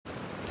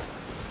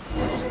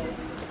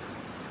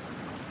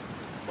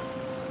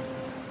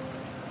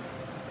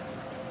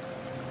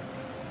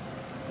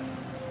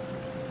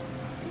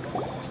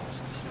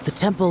The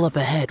temple up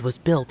ahead was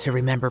built to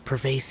remember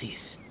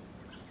Perilous.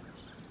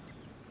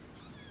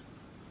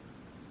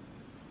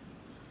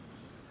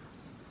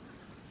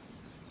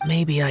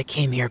 Maybe I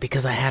came here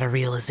because I had a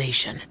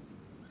realization.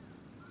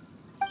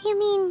 You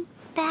mean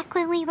back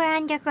when we were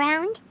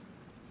underground?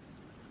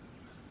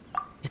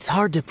 It's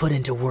hard to put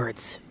into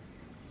words.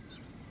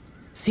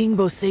 Seeing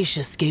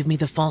Bosacius gave me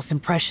the false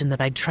impression that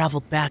I'd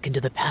traveled back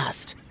into the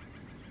past.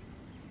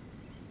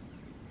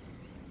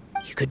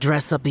 You could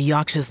dress up the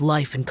Yaksha's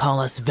life and call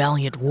us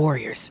valiant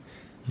warriors,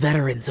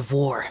 veterans of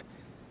war.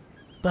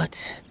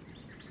 But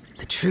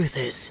the truth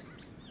is,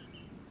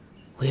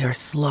 we are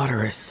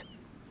slaughterers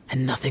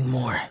and nothing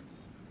more.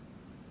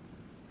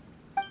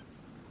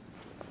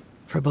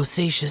 For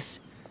Bosacius,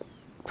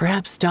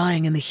 perhaps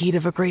dying in the heat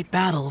of a great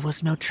battle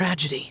was no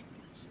tragedy.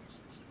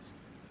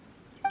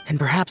 And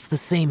perhaps the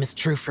same is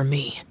true for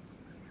me.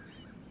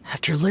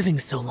 After living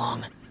so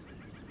long,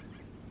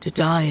 to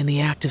die in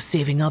the act of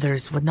saving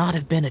others would not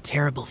have been a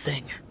terrible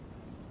thing.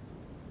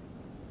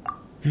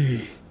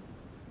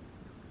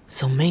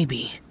 So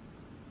maybe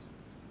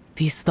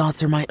these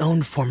thoughts are my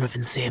own form of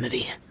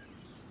insanity.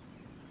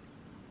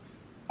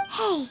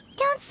 Hey,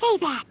 don't say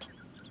that.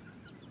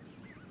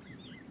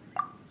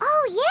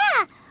 Oh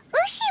yeah,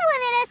 Ushi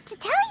wanted us to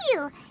tell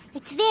you.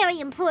 It's very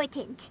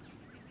important.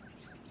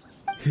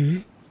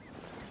 Ushi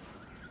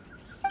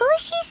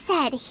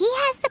said he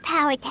has the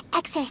power to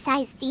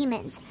exorcise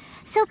demons,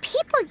 so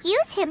people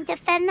use him to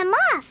fend them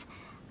off.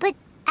 But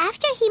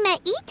after he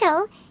met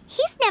Ito,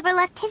 he's never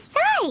left his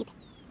side.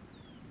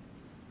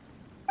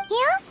 He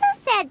also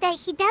said that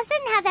he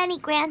doesn't have any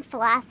grand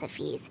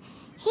philosophies.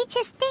 He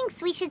just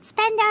thinks we should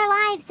spend our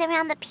lives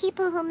around the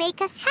people who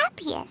make us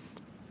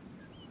happiest.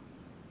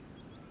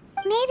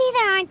 Maybe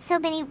there aren't so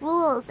many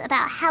rules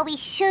about how we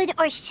should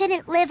or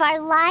shouldn't live our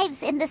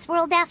lives in this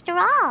world after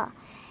all.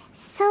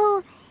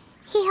 So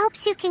he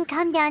hopes you can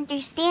come to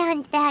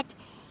understand that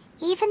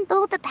even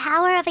though the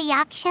power of a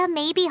yaksha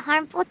may be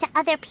harmful to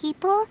other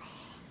people,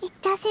 it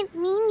doesn't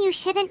mean you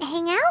shouldn't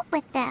hang out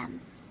with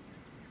them.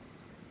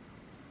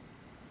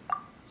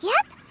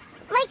 Yep,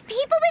 like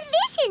people with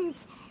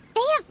visions.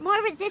 They have more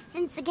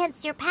resistance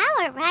against your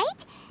power,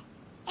 right?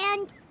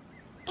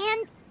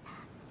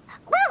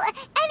 Well,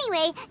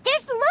 anyway,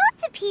 there's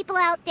loads of people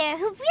out there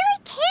who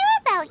really care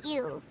about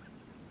you.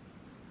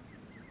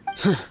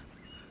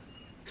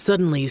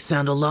 Suddenly you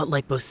sound a lot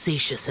like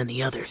Bosacius and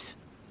the others.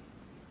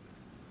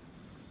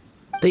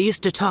 They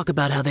used to talk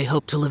about how they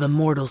hoped to live a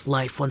mortal's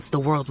life once the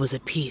world was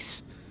at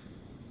peace.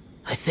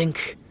 I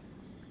think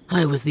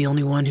I was the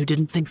only one who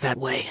didn't think that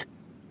way.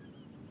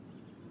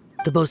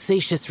 The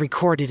Bosacius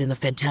recorded in the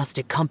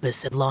Fantastic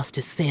Compass had lost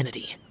his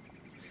sanity.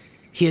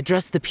 He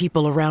addressed the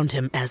people around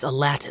him as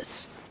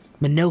Alatus,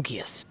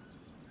 Menogius.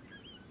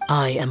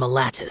 I am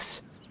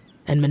Alatus,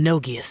 and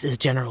Menogius is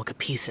General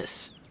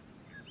Capesus.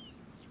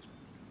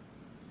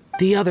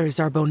 The others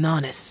are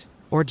Bonanis,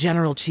 or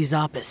General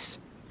Chisapis,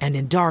 and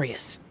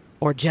Indarius,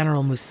 or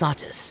General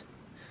Musatus.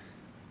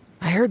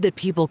 I heard that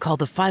people call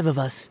the five of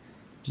us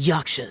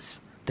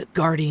Yakshas, the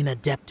Guardian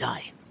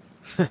Adepti.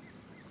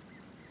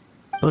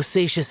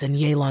 Bosacius and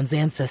Yelan's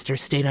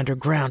ancestors stayed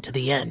underground to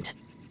the end,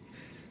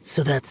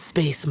 so that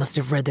space must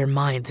have read their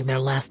minds in their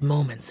last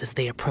moments as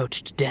they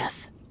approached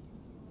death.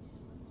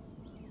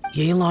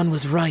 Yelan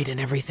was right in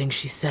everything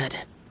she said.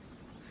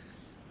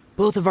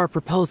 Both of our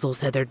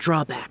proposals had their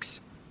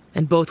drawbacks,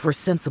 and both were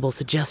sensible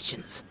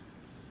suggestions.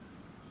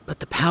 But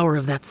the power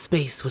of that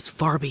space was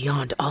far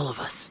beyond all of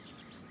us.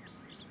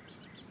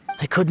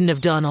 I couldn't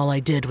have done all I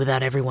did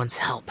without everyone's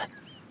help.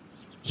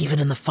 Even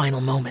in the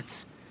final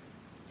moments,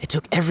 it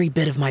took every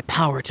bit of my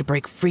power to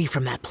break free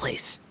from that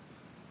place.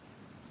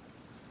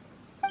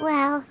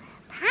 Well,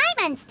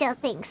 Paimon still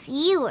thinks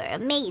you were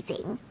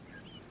amazing.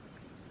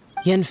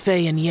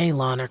 Yanfei and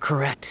Yelan are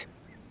correct.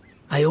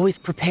 I always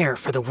prepare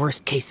for the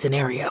worst-case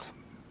scenario.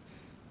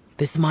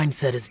 This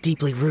mindset is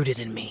deeply rooted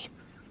in me.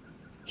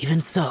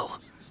 Even so,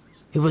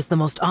 it was the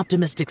most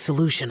optimistic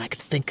solution I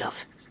could think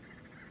of.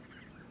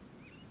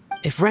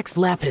 If Rex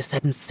Lapis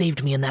hadn't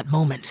saved me in that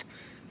moment,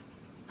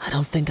 I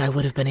don't think I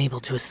would have been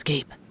able to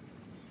escape.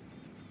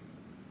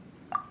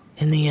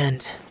 In the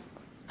end,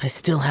 I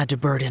still had to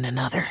burden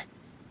another.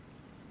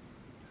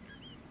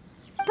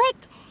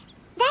 But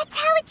that's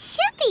how it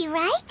should be,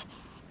 right?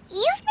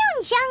 You've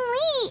known Zhang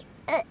Li,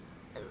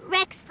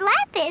 Rex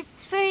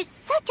Lapis, for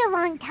such a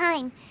long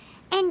time.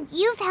 And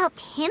you've helped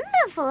him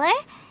before,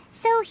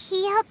 so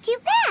he helped you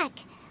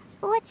back.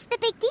 What's the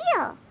big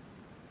deal?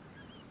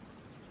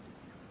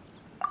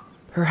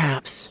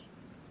 Perhaps.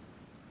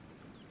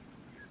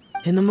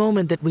 In the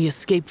moment that we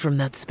escaped from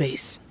that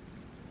space,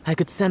 I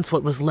could sense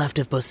what was left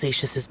of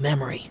Bosacius's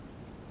memory.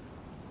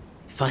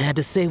 If I had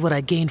to say what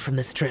I gained from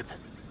this trip,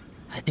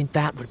 I think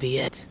that would be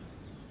it.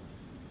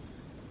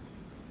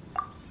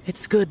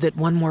 It's good that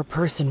one more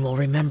person will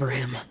remember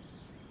him.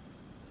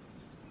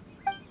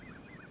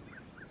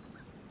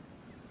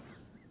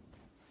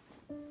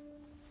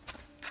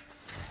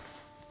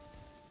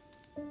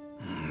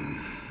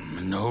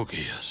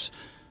 Menogius,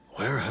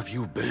 where have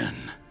you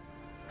been?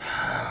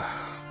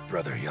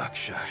 Brother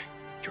Yaksha,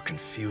 You're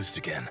confused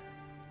again.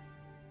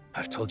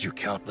 I've told you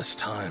countless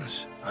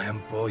times, I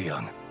am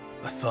Boyoung,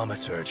 a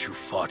thaumaturge who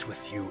fought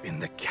with you in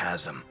the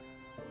chasm.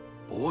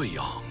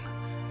 Boyoung?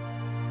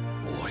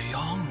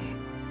 Boyoung?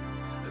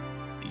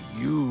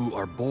 You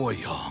are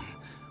Boyoung,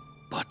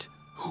 but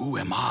who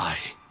am I?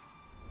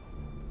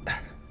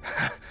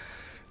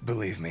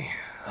 Believe me,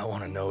 I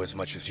want to know as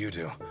much as you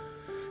do.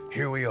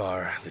 Here we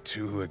are, the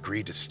two who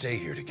agreed to stay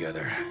here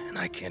together, and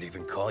I can't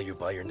even call you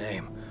by your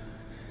name.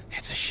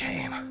 It's a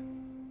shame.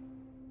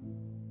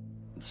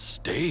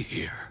 Stay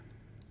here?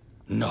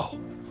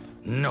 No.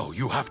 No,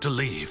 you have to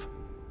leave.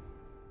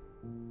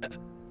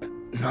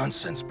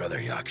 Nonsense, Brother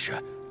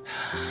Yaksha.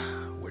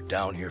 We're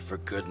down here for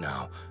good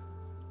now.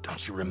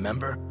 Don't you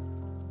remember?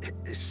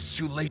 It's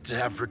too late to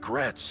have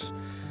regrets.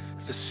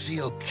 The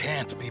seal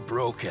can't be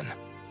broken.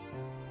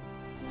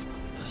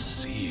 The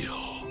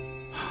seal.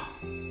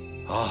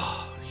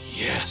 Ah,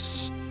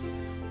 yes.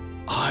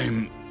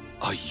 I'm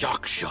a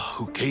Yaksha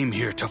who came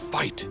here to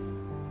fight.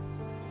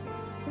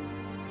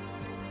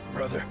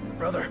 Brother,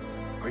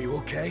 are you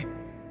okay?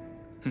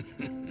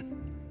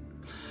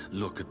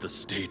 Look at the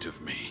state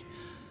of me.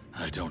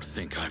 I don't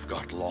think I've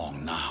got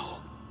long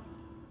now.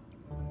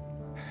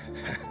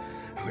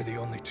 We're the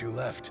only two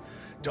left.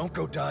 Don't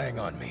go dying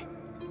on me.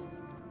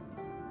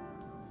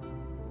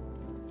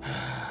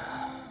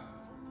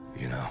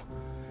 You know,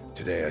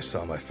 today I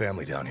saw my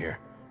family down here.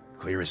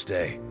 Clear as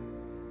day.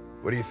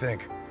 What do you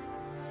think?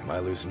 Am I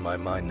losing my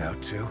mind now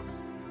too?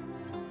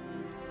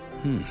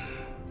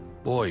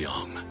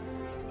 Boyoung,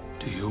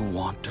 do you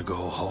want to go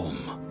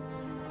home?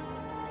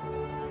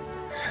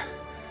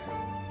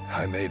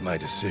 I made my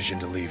decision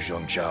to leave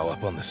Zhongzhou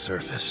up on the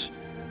surface.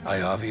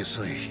 I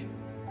obviously...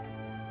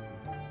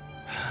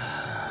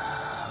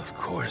 Of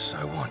course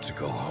I want to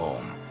go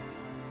home.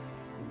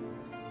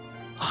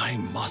 I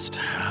must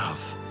have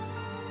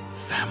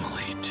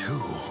family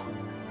too.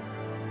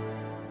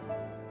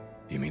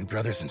 You mean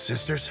brothers and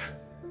sisters?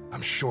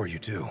 I'm sure you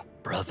do.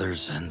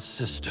 Brothers and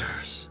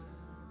sisters.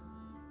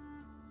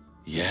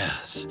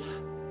 Yes,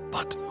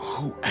 but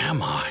who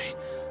am I?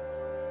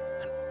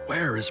 And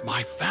where is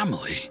my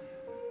family?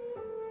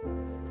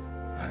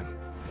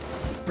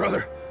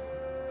 Brother!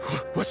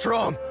 What's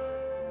wrong?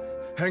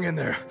 Hang in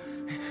there.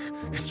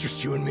 It's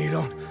just you and me,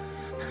 don't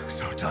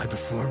die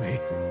before me.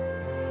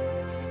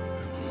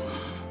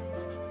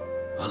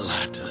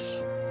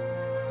 Alatus,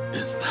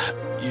 is that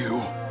you?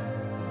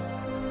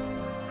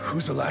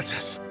 Who's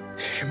Alatus?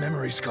 Your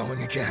memory's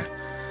going again.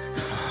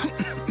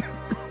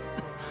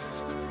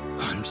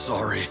 I'm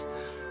sorry.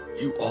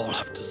 You all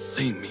have to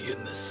see me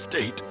in this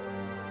state.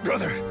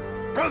 Brother!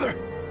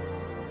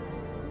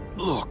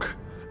 Look,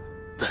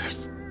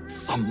 there's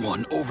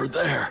someone over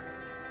there.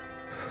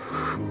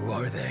 Who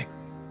are they?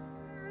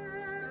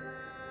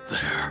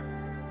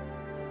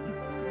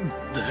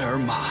 They're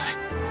my...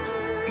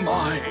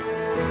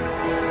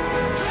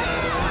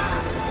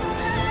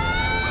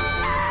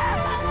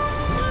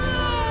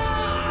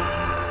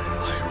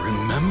 I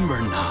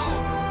remember now.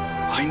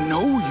 I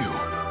know you.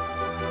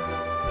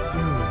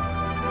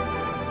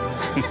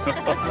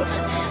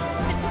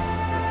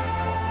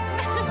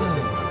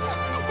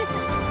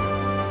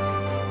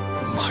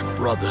 My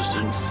brothers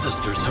and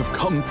sisters have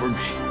come for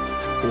me,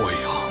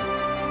 Boyoung.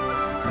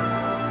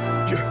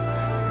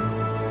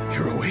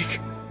 You're awake?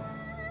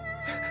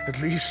 At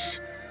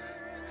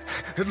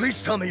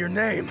least tell me your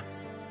name.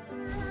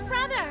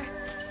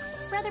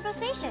 Brother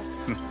Bosacious.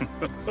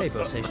 Hey,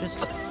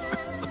 Bosacious.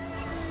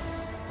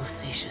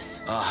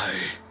 Bosacious.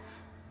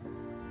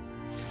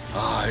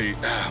 I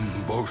am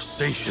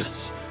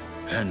Bosacious,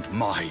 and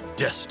my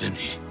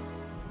destiny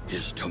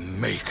is to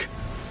make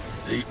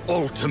the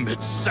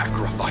ultimate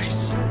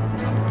sacrifice.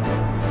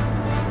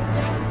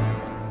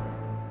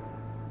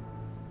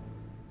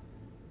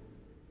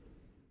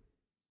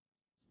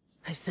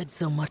 I've said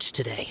so much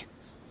today,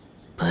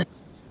 but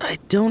I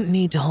don't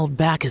need to hold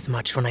back as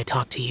much when I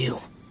talk to you.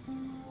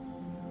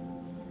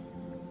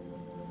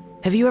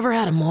 Have you ever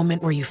had a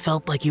moment where you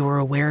felt like you were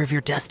aware of your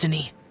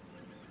destiny?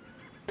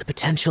 The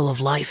potential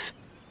of life?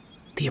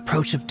 The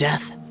approach of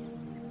death?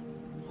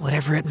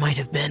 Whatever it might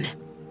have been.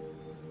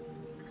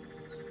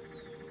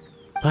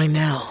 By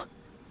now,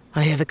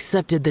 I have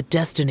accepted that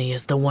destiny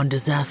is the one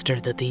disaster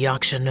that the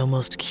Yaksha know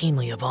most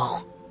keenly of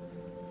all.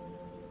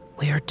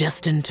 We are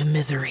destined to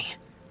misery.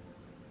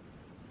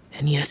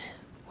 And yet,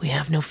 we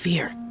have no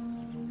fear.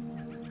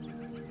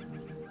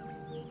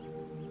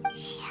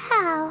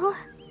 Xiao.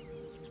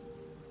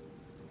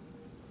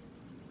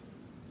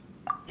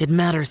 It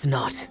matters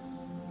not.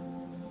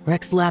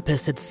 Rex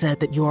Lapis had said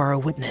that you are a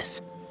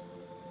witness.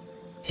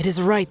 It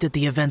is right that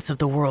the events of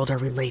the world are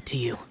relayed to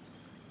you.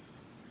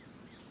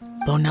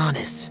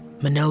 Bonanis,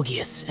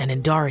 Menogius, and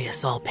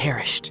Indarius all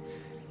perished,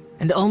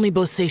 and only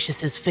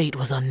Bosacious's fate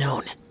was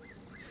unknown.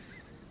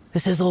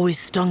 This has always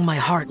stung my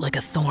heart like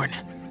a thorn.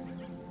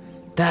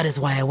 That is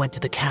why I went to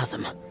the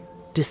chasm,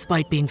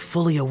 despite being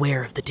fully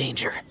aware of the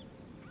danger.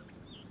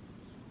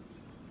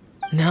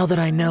 Now that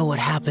I know what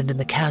happened in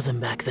the chasm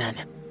back then,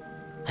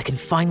 I can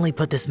finally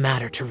put this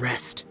matter to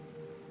rest.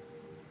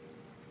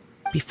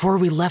 Before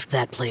we left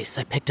that place,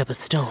 I picked up a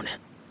stone.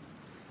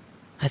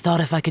 I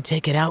thought if I could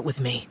take it out with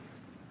me,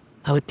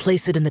 I would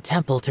place it in the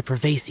temple to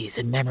Perilous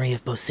in memory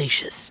of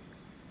Bosacius.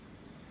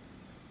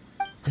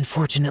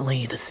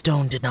 Unfortunately, the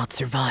stone did not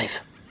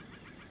survive.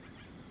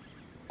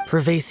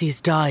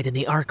 Perilous died in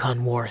the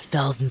Archon War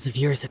thousands of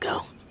years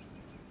ago.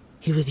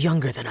 He was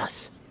younger than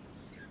us,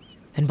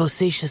 and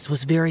Bosacius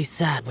was very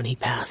sad when he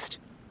passed.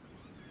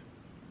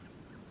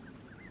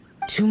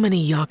 Too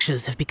many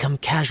Yakshas have become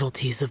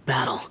casualties of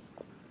battle.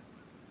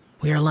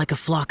 We are like a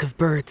flock of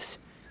birds,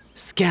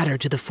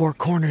 scattered to the four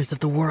corners of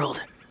the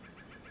world.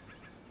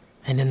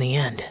 And in the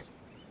end,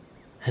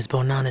 as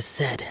Bonanas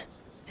said,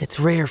 it's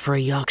rare for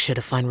a Yaksha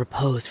to find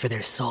repose for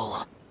their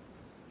soul.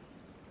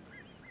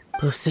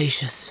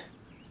 Bosacius,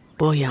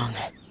 Boyang,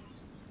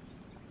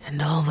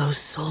 and all those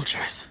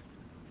soldiers.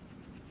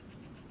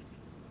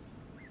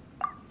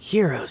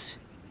 Heroes.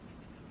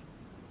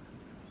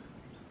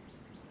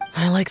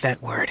 I like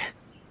that word.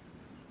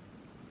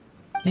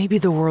 Maybe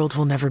the world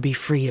will never be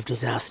free of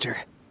disaster.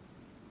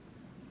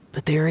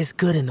 But there is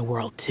good in the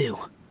world, too.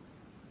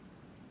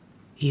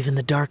 Even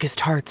the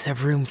darkest hearts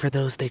have room for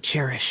those they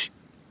cherish.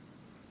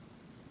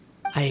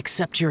 I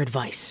accept your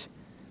advice.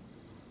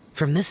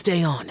 From this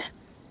day on,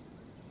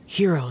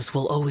 heroes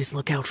will always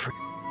look out for...